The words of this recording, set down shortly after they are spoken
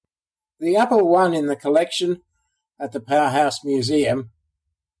The Apple I in the collection at the Powerhouse Museum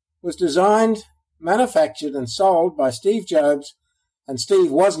was designed, manufactured and sold by Steve Jobs and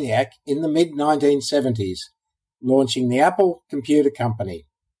Steve Wozniak in the mid-1970s, launching the Apple Computer Company.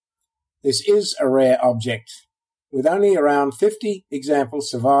 This is a rare object, with only around 50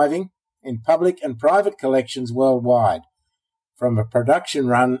 examples surviving in public and private collections worldwide, from a production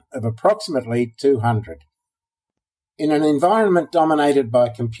run of approximately 200. In an environment dominated by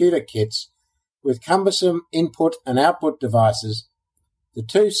computer kits with cumbersome input and output devices, the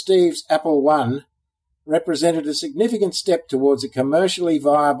two Steves' Apple I represented a significant step towards a commercially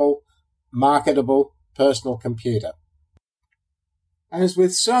viable, marketable personal computer. As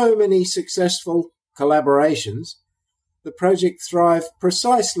with so many successful collaborations, the project thrived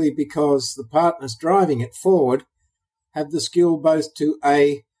precisely because the partners driving it forward had the skill both to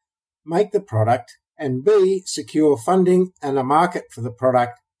A, make the product, and B, secure funding and a market for the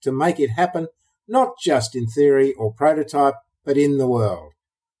product to make it happen not just in theory or prototype, but in the world.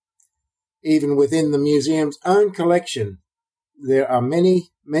 Even within the museum's own collection, there are many,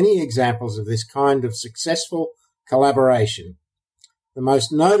 many examples of this kind of successful collaboration. The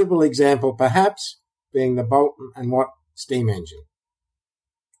most notable example, perhaps, being the Boulton and Watt steam engine.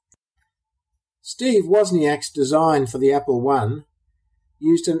 Steve Wozniak's design for the Apple I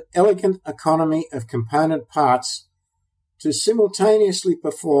used an elegant economy of component parts to simultaneously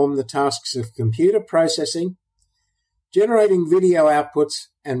perform the tasks of computer processing, generating video outputs,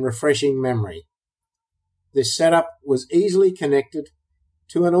 and refreshing memory. This setup was easily connected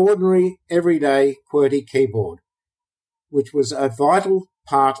to an ordinary, everyday QWERTY keyboard, which was a vital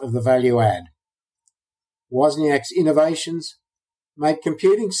part of the value add. Wozniak's innovations made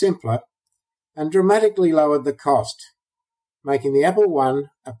computing simpler and dramatically lowered the cost, making the Apple I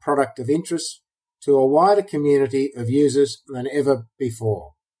a product of interest to a wider community of users than ever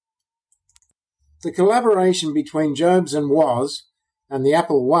before. The collaboration between Jobs and Woz and the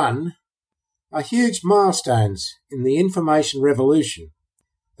Apple I are huge milestones in the information revolution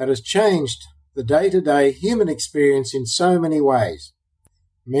that has changed the day-to-day human experience in so many ways.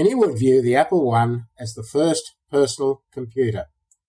 Many would view the Apple I as the first personal computer.